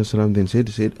Nabi ﷺ then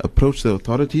said, approach the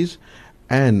authorities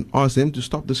and ask them to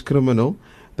stop this criminal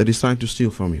that is trying to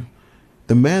steal from you.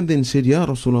 The man then said, Ya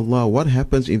Rasulullah, what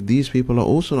happens if these people are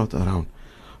also not around?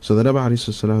 So the Nabi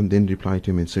ﷺ then replied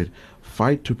to him and said,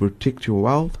 fight to protect your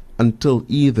wealth until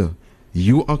either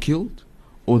you are killed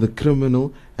or the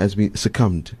criminal has been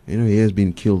succumbed. He has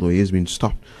been killed or he has been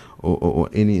stopped or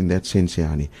any in that sense.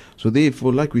 Yani. So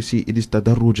therefore, like we see, it is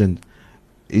tadarrujan,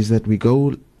 is that we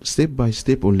go step by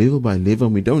step or level by level,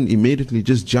 and we don't immediately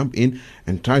just jump in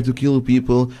and try to kill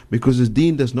people, because this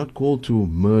deen does not call to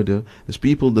murder. This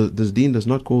deen does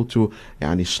not call to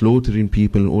slaughtering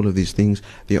people and all of these things.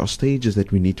 There are stages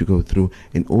that we need to go through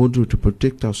in order to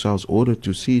protect ourselves, in order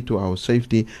to see to our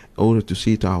safety, in order to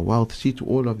see to our wealth, see to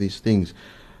all of these things.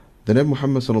 The Nabi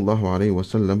Muhammad sallallahu alayhi wa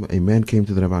sallam, a man came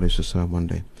to the Nabi alayhi sallam one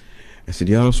day and said,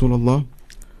 Ya Rasulullah,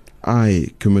 I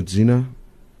commit zina,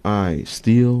 I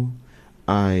steal,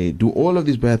 I do all of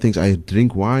these bad things, I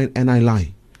drink wine and I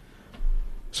lie.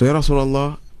 So Ya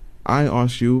Rasulullah, I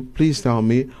ask you, please tell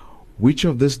me, which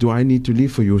of this do I need to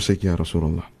leave for your sake, Ya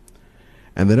Rasulullah?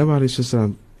 And the Nabi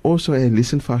ﷺ also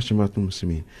listened fast, Jamaatul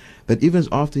Muslimin, that even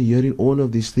after hearing all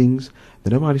of these things, the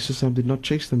Nabi ﷺ did not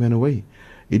chase the man away.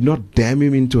 He did not damn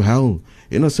him into hell.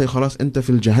 He did not say, Khalas, anta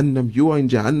fil jahannam, you are in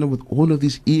Jahannam with all of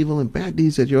these evil and bad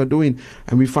deeds that you are doing.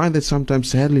 And we find that sometimes,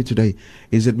 sadly today,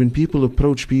 is that when people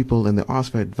approach people and they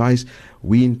ask for advice,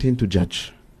 we intend to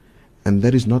judge. And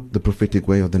that is not the prophetic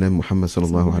way of the Nabi Muhammad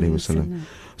sallallahu alayhi wasallam.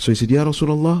 So he said, Ya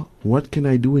Rasulullah, what can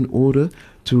I do in order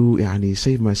to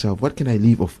save myself? What can I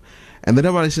leave off? And the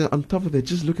Nabi said, on top of that,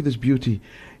 just look at this beauty.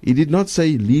 He did not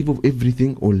say leave of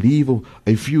everything or leave of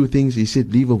a few things. He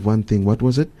said leave of one thing. What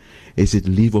was it? He said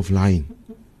leave of lying.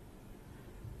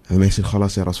 And the man said,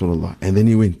 Khalas ya Rasulullah. And then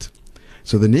he went.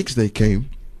 So the next day came,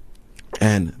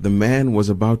 and the man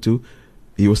was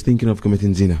he was thinking of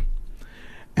committing zina.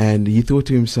 And he thought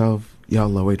to himself, Ya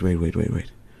Allah, wait.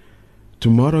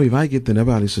 Tomorrow, if I get the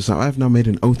Nabi alayhi salam, I have now made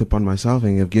an oath upon myself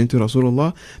and have given to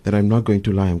Rasulullah that I'm not going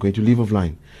to lie. I'm going to leave of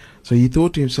lying. So he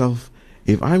thought to himself,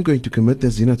 if I'm going to commit the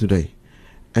zina today,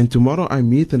 and tomorrow I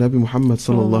meet the Nabi Muhammad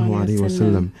sallallahu alayhi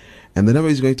wasallam, and the Nabi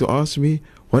is going to ask me,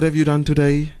 what have you done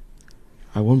today?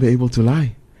 I won't be able to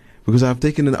lie, because I've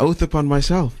taken an oath upon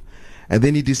myself. And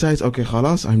then he decides, okay,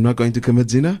 khalas, I'm not going to commit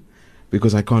zina,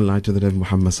 because I can't lie to the Nabi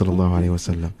Muhammad sallallahu alayhi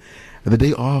wasallam. And the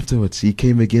day afterwards, he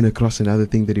came again across another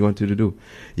thing that he wanted to do.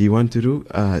 He wanted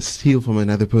to steal from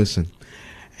another person.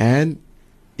 And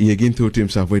he again thought to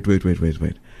himself, wait.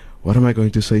 What am I going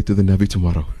to say to the Nabi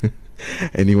tomorrow?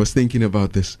 And he was thinking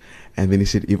about this. And then he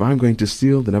said, if I'm going to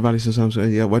steal, the Nabi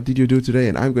said, yeah, what did you do today?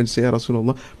 And I'm going to say, Ya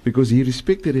Rasulullah, because he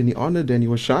respected and he honored and he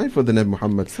was shy for the Nabi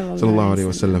Muhammad sallallahu alayhi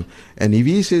wasallam. And if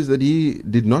he says that he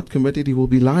did not commit it, he will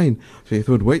be lying. So he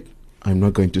thought, wait, I'm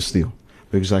not going to steal,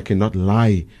 because I cannot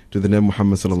lie to the Nabi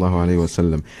Muhammad sallallahu alayhi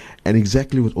wasallam. And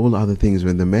exactly with all other things,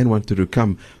 when the man wanted to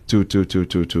come to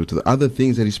the other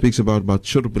things that he speaks about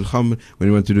shurb al-khamr, when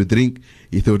he wanted to drink,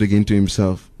 he thought again to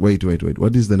himself, wait,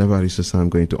 what is the Nabi alayhi salam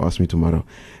going to ask me tomorrow?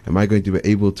 Am I going to be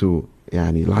able to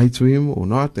lie to him or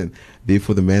not? And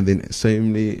therefore the man then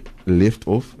suddenly left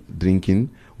off drinking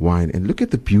wine. And look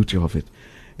at the beauty of it,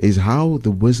 is how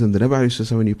the wisdom, the Nabi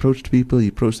ﷺ, when he approached people, he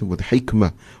approached them with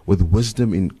hikmah, with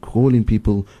wisdom in calling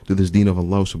people to this deen of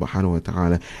Allah subhanahu wa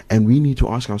ta'ala. And we need to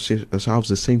ask ourselves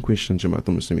the same question,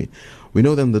 Jamaatul Muslimin. We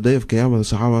know that on the day of Qiyamah,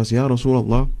 the Sahaba asked, Ya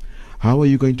Rasulullah, how are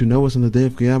you going to know us on the day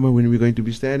of Qiyamah when we're going to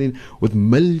be standing with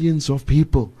millions of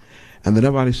people? And the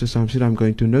Nabi ﷺ said, I'm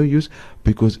going to know you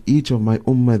because each of my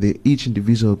ummah, each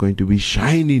individual is going to be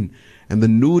shining, and the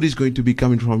nur is going to be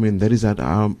coming from me, and that is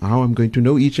how I'm going to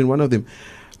know each and one of them.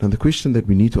 Now the question that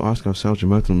we need to ask ourselves,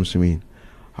 Jamaatul Muslimin,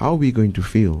 how are we going to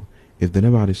feel if the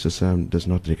Nabi ﷺ does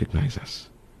not recognize us?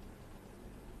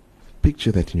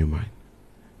 Picture that in your mind.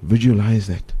 Visualize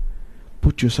that.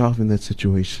 Put yourself in that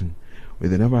situation where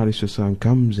the Nabi ﷺ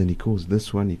comes and he calls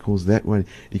this one, he calls that one,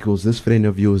 he calls this friend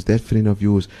of yours, that friend of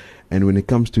yours, and when it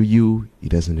comes to you, he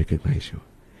doesn't recognize you.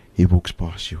 He walks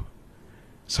past you.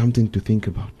 Something to think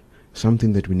about,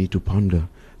 something that we need to ponder,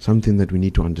 something that we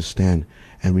need to understand,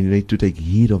 and we need to take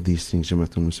heed of these things,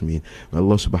 Jamaatul Muslimin. May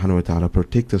Allah subhanahu wa ta'ala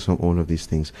protect us from all of these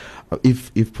things.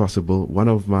 If possible, one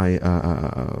of my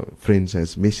friends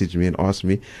has messaged me and asked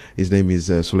me, his name is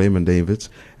Sulaiman Davids,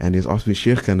 and he's asked me,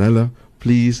 Sheikh Kanala,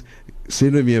 please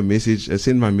send me a message,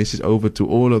 send my message over to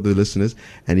all of the listeners.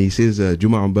 And he says,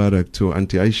 Juma Mubarak to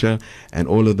Auntie Aisha and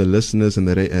all of the listeners and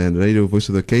the Radio Voice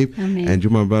of the Cape. Ameen. And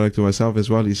Juma Mubarak to myself as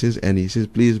well. He says,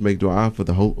 please make dua for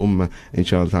the whole ummah,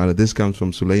 inshallah ta'ala. This comes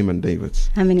from Sulaiman Davids.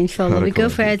 I mean, inshallah. We go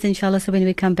for Barakallah. ads, inshallah. So when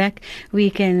we come back, we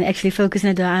can actually focus on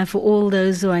a dua for all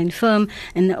those who are infirm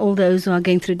and all those who are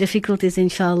going through difficulties,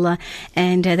 inshallah.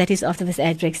 And that is after this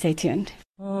ad break. Stay tuned.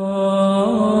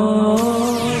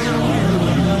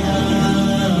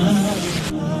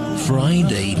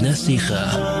 Friday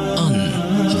Naseegah on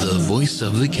the Voice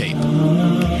of the Cape.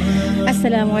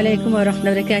 Assalamu alaikum wa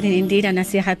rahmatullahi wa barakatuh. Indeed, our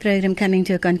Naseegah program coming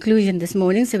to a conclusion this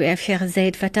morning. So we have Sheikh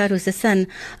Zaid Fattar, who's the son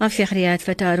of Sheikh Riyad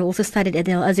Fattar, who also studied at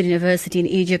the Al-Azhar University in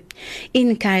Egypt,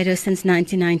 in Cairo since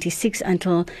 1996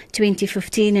 until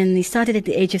 2015. And he started at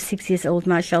the age of 6 years old,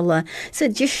 mashallah. So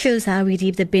it just shows how we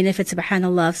reap the benefits,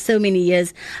 subhanallah, of so many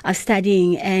years of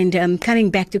studying and coming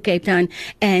back to Cape Town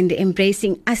and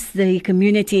embracing us, the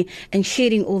community, and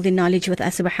sharing all the knowledge with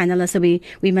us, subhanallah. So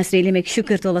we must really make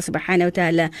shukr to Allah subhanahu wa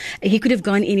ta'ala. He could have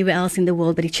gone anywhere else in the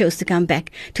world, but he chose to come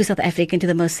back to South Africa, to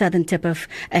the most southern tip of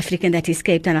Africa, that is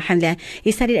Cape Town, alhamdulillah.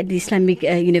 He studied at the Islamic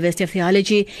University of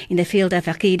Theology in the field of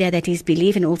Aqidah, that is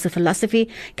belief, and also philosophy.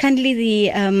 Currently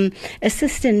the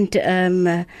assistant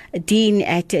dean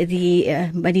at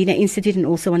the Medina Institute and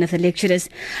also one of the lecturers.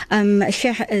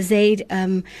 Sheikh Zaid,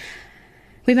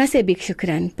 we must say a big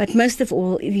shukran, but most of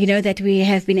all, you know that we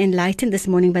have been enlightened this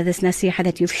morning by this Naseegah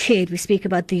that you've shared. We speak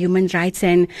about the human rights,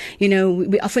 and you know,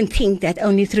 we often think that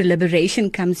only through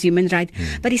liberation comes human right,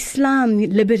 but Islam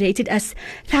liberated us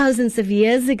thousands of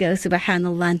years ago,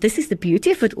 subhanallah, and this is the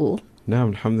beauty of it all. Now,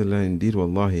 alhamdulillah, indeed,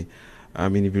 wallahi. I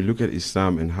mean, if you look at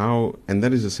Islam and how, and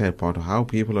that is the sad part of how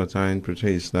people are trying to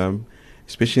portray Islam,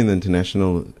 especially in the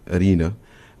international arena,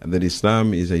 that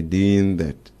Islam is a deen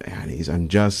that is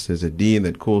unjust, is a deen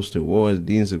that calls to war, is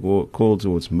deens that call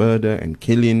towards murder and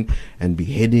killing and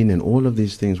beheading and all of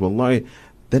these things. Wallahi,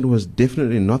 that was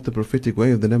definitely not the prophetic way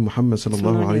of the Nabi Muhammad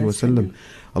sallallahu alaihi wasallam.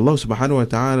 Allah subhanahu wa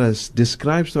ta'ala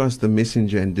describes to us the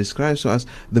messenger and describes to us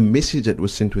the message that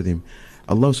was sent with him.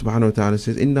 Allah subhanahu wa ta'ala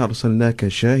says, Inna arsalnaka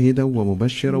shahidan wa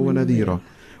mubashiran wa nadhira.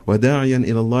 وَدَاعِيًا إِلَى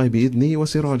اللَّهِ بِإِذْنِهِ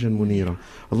وَسِرَاجًا مُنِيرًا.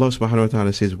 Allah subhanahu wa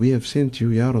ta'ala says, we have sent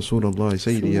you, Ya Rasulullah,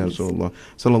 Sayyidi Ya Rasulullah,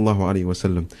 sallallahu alayhi wa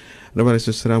sallam. Nabi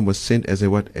alayhi salam was sent as a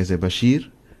what? As a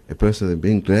bashir, a person that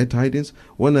brings glad tidings,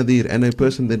 wa nadir, and a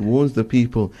person that warns the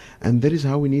people. And that is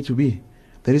how we need to be.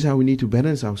 That is how we need to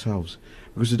balance ourselves.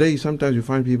 Because today sometimes you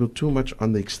find people too much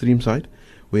on the extreme side,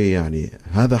 where يعني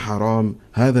هذا حرام,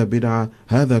 هذا بدعة,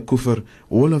 هذا كفر,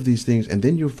 all of these things. And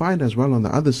then you find as well on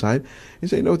the other side, you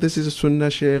say, no, this is a sunnah,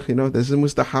 sheikh, this is a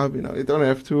mustahab, you don't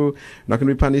have to, you're not going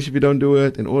to be punished if you don't do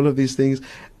it, and all of these things.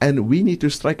 And we need to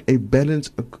strike a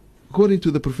balance according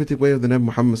to the prophetic way of the Nabi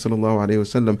Muhammad sallallahu alayhi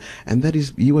wasallam. And that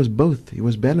is, he was both, he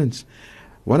was balanced.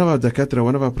 One of our dakatra,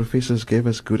 one of our professors gave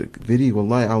us very,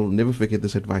 wallahi, I'll never forget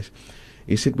this advice.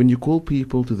 He said, when you call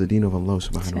people to the deen of Allah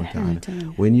subhanahu wa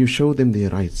ta'ala, when you show them their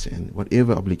rights and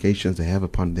whatever obligations they have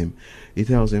upon them, he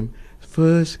tells them,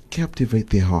 first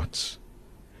captivate their hearts.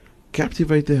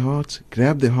 Captivate their hearts,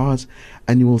 grab their hearts,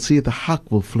 and you will see the haqq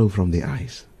will flow from their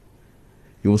eyes.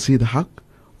 You will see the haqq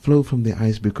flow from their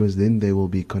eyes, because then they will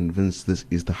be convinced this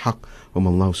is the haqq from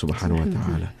Allah subhanahu wa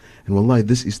ta'ala. And wallahi,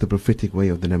 this is the prophetic way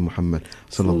of the Nabi Muhammad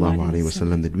sallallahu alayhi wa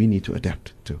sallam that we need to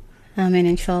adapt to. Amen,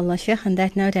 inshallah. Sheikh, on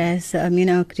that note, as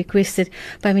requested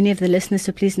by many of the listeners,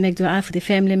 so please make dua for the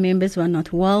family members who are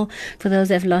not well, for those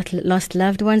who have lost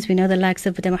loved ones. We know the likes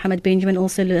of Muhammad Benjamin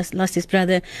also lost his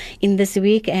brother in this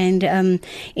week, and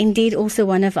indeed also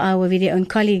one of our very own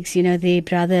colleagues, the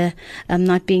brother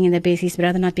not being in the best, his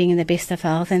brother not being in the best of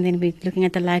health. And then we're looking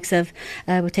at the likes of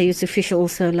Yusuf Fisher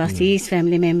also lost his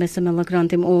family members. So Allah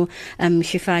grant them all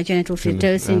shifa, Janatul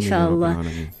Firdaus, inshallah.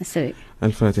 So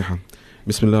Al-Fatiha.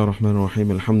 بسم الله الرحمن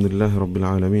الرحيم الحمد لله رب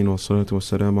العالمين والصلاة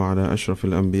والسلام على أشرف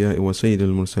الأنبياء وسيد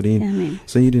المرسلين آمين.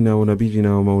 سيدنا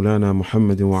ونبينا ومولانا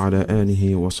محمد وعلى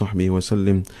آله وصحبه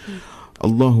وسلم.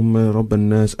 اللهم رب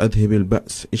الناس أذهب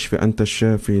البأس اشف أنت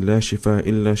الشافي لا شفاء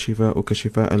إلا شفاؤك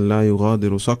شفاء لا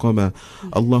يغادر سقما.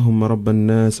 اللهم رب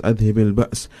الناس أذهب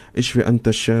البأس اشف أنت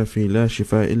الشافي لا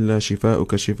شفاء إلا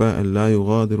شفاؤك شفاء لا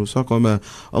يغادر سقما.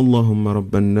 اللهم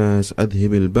رب الناس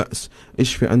أذهب البأس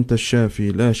اشف أنت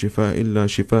الشافي لا شفاء إلا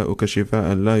شفاؤك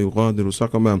شفاء لا يغادر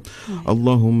سقما.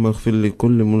 اللهم اغفر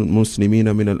لكل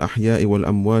المسلمين من الأحياء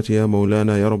والأموات يا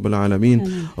مولانا يا رب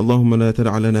العالمين. اللهم لا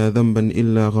تدع لنا ذنبا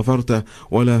إلا غفرته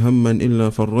ولا هما إلا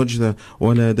فرجته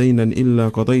ولا دينا إلا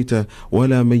قضيته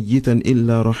ولا ميتا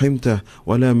إلا رحمته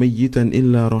ولا ميتا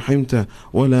إلا رحمته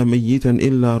ولا ميتا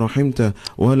إلا رحمته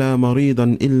ولا مريضا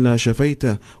إلا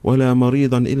شفيته ولا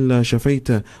مريضا إلا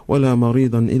شفيته ولا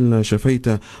مريضا إلا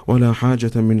شفيته ولا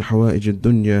حاجة من حوائج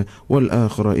الدنيا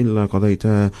والآخرة إلا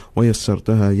قضيتها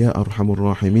ويسرتها يا أرحم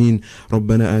الراحمين.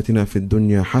 ربنا آتنا في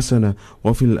الدنيا حسنة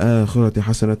وفي الآخرة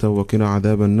حسنة وقنا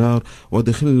عذاب النار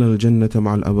وادخلنا الجنة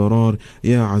مع الأبرار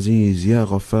يا عزيز يا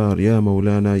غفار يا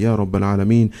مولانا يا رب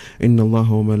العالمين. إن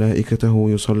الله وملائكته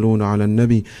يصلون على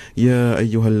النبي يا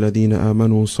أيها الذين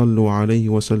آمنوا صلوا عليه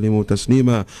وسلموا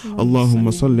تسليما.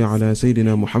 اللهم صل على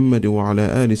سيدنا محمد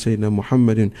وعلى آل سيدنا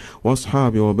محمد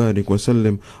وأصحابه وبارك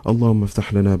وسلم. اللهم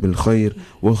افتح لنا بالخير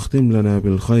واختم لنا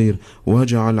بالخير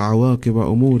واجعل عواقب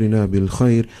أمورنا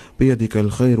بالخير بيدك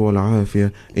الخير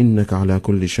والعافية إنك على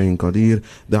كل شيء قدير.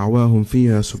 دعواهم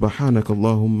فيها سبحانك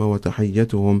اللهم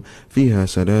وتحيتهم فيها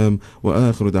سلام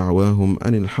وآخر دعواهم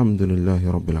أن الحمد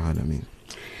لله رب العالمين.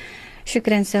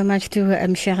 Shukran so much to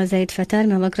Sheikh Zaid Fattar.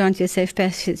 May Allah grant you a safe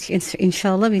passage,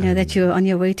 inshallah. We know that you're on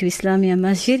your way to Islamia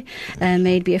Masjid.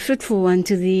 May it be a fruitful one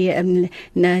to the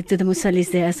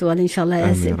Musallis there as well, inshallah,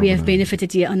 as we have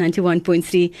benefited here on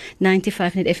 91.3,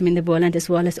 95 net FM in the Boland, as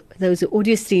well as those who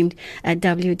audio streamed at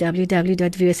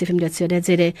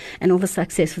www.vosfm.co.za, and all the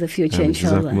success for the future,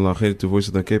 inshallah. Jazakumullah khair to Voice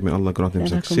of the Cape. May Allah grant them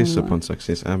success upon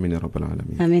success. Ameen ya Rabbil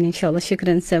Alameen. Ameen, inshallah.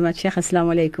 Shukran so much, Sheikh.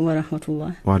 Assalamu alaikum wa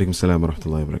rahmatullah. Wa alaikum salam wa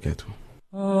rahmatullahi wa barakatuh.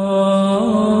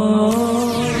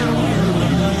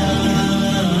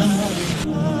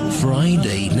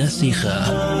 Friday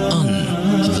Naseegah on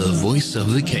The Voice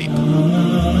of the Cape.